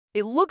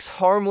It looks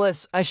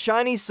harmless, a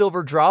shiny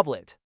silver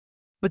droplet.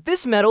 But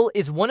this metal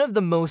is one of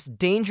the most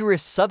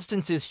dangerous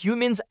substances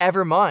humans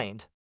ever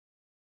mined.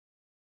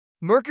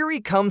 Mercury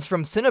comes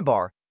from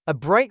cinnabar, a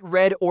bright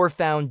red ore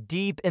found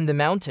deep in the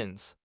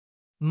mountains.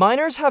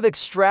 Miners have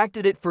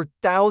extracted it for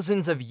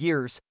thousands of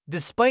years,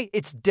 despite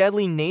its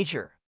deadly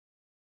nature.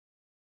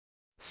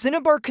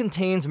 Cinnabar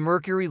contains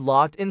mercury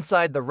locked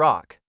inside the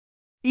rock.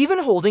 Even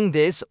holding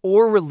this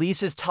ore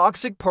releases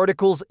toxic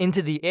particles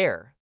into the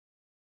air.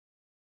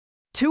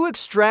 To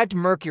extract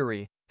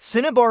mercury,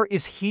 cinnabar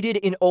is heated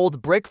in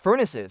old brick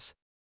furnaces.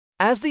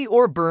 As the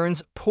ore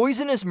burns,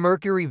 poisonous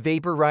mercury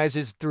vapor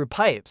rises through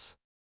pipes.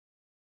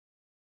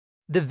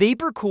 The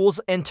vapor cools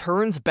and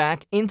turns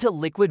back into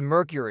liquid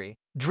mercury,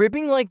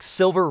 dripping like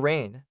silver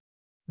rain.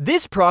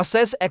 This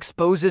process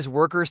exposes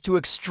workers to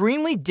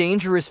extremely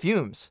dangerous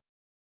fumes.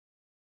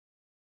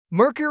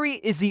 Mercury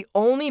is the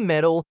only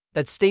metal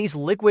that stays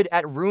liquid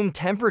at room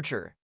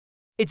temperature.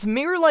 Its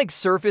mirror-like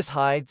surface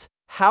hides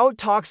how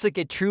toxic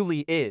it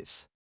truly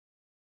is.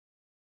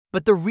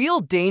 But the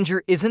real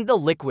danger isn't the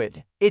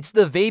liquid, it's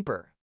the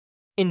vapor.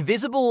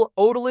 Invisible,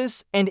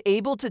 odorless, and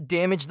able to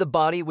damage the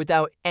body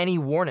without any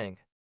warning.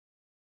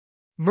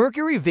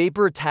 Mercury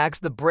vapor attacks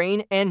the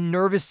brain and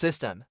nervous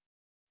system,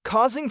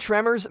 causing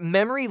tremors,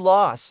 memory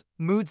loss,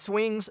 mood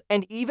swings,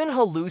 and even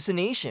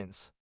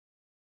hallucinations.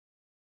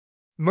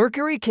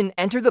 Mercury can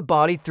enter the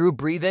body through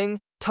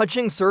breathing,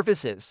 touching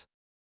surfaces,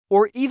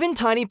 or even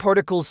tiny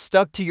particles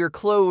stuck to your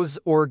clothes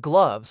or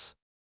gloves.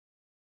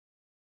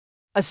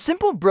 A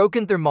simple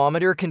broken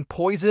thermometer can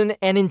poison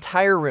an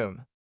entire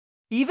room.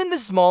 Even the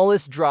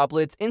smallest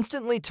droplets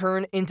instantly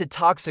turn into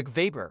toxic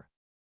vapor.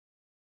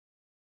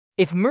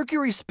 If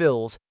mercury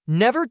spills,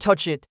 never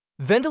touch it,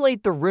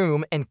 ventilate the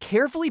room, and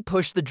carefully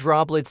push the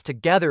droplets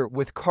together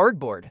with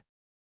cardboard.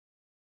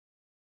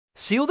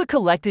 Seal the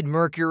collected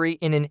mercury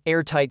in an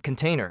airtight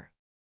container.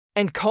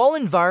 And call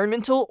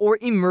environmental or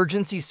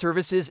emergency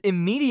services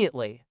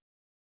immediately.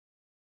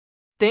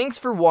 Thanks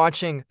for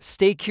watching,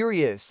 stay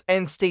curious,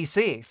 and stay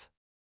safe.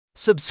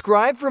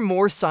 Subscribe for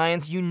more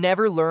science you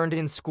never learned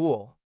in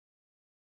school.